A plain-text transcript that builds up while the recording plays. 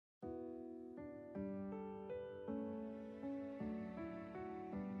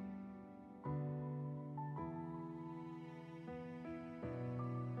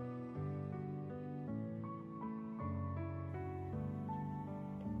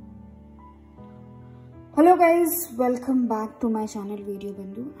Hello guys, welcome back to my channel Video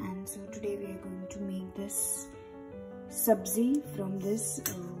Bandhu, and so today we are going to make this sabji from this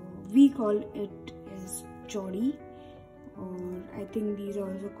we call it as Chodi, or I think these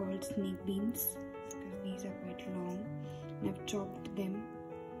are also called snake beans because these are quite long and I've chopped them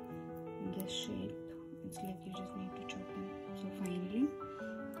in this shape. It's like you just need to chop them so finely,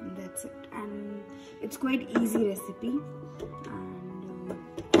 and that's it. And it's quite easy recipe, and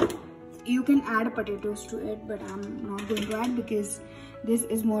you can add potatoes to it, but I'm not going to add because this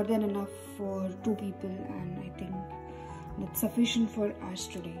is more than enough for 2 people, and I think that's sufficient for us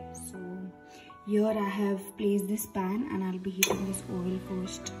today. So here I have placed this pan and I'll be heating this oil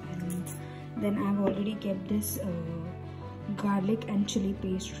first, and then I've already kept this garlic and chili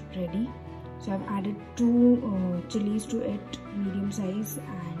paste ready. So I've added 2 chilies to it, medium size,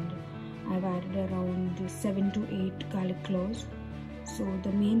 and I've added around 7 to 8 garlic cloves. So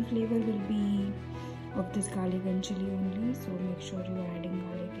the main flavor will be of this garlic and chili only, so make sure you're adding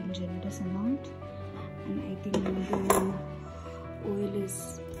garlic in generous amount. And I think the oil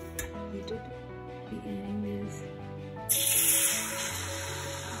is heated, the airing is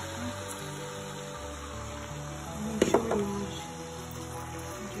make sure you're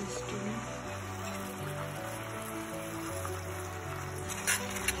just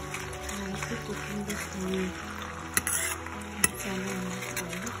nicely cooking this whole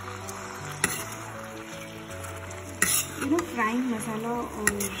frying masala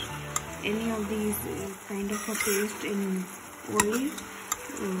or any of these kind of a paste in oil,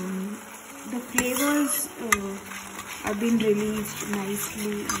 the flavors are being released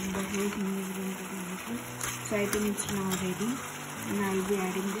nicely and the whole thing is going to be nicely. So I think it's now ready and I'll be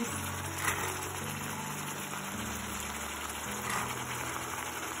adding this.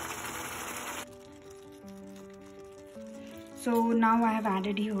 So now I have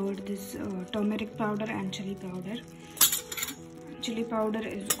added here this turmeric powder and chili powder. Chili powder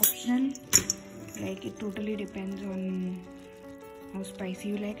is optional, like it totally depends on how spicy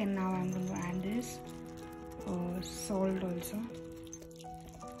you like. And now I'm going to add this salt also.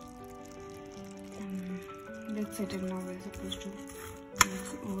 That's it, and now we're supposed to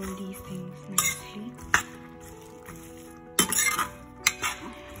mix all these things nicely.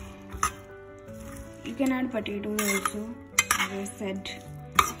 You can add potatoes also. As I said,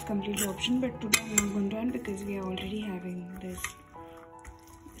 it's completely optional, but today I'm not going to add because we are already having this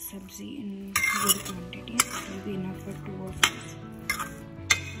sabji in good quantity. It will be enough for 2 of us.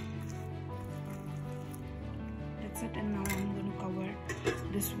 That's it, and now I'm going to cover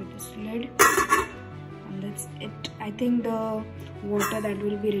this with this lid, and that's it. I think the water that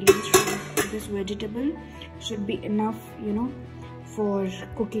will be released from this vegetable should be enough, for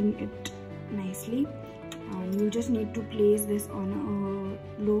cooking it nicely. You just need to place this on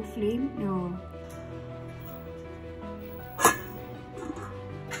a low flame.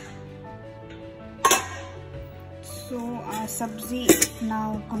 So our sabji is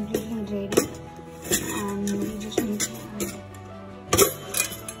now completely ready, and we just need to add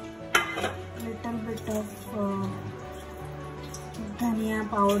a little bit of dhania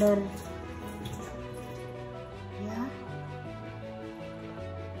powder. Yeah.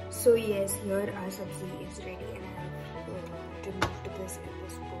 So yes, here our sabji is ready, and I have removed this in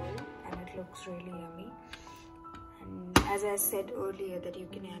this bowl, and it looks really yummy. And as I said earlier, that you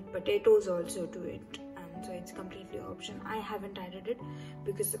can add potatoes also to it, and so it's completely optional. I haven't added it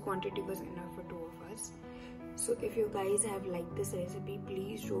because the quantity was enough for 2 of us. So if you guys have liked this recipe,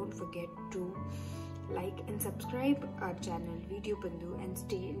 please don't forget to like and subscribe our channel Video Bandhu, and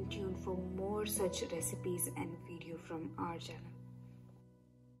stay in tune for more such recipes and video from our channel.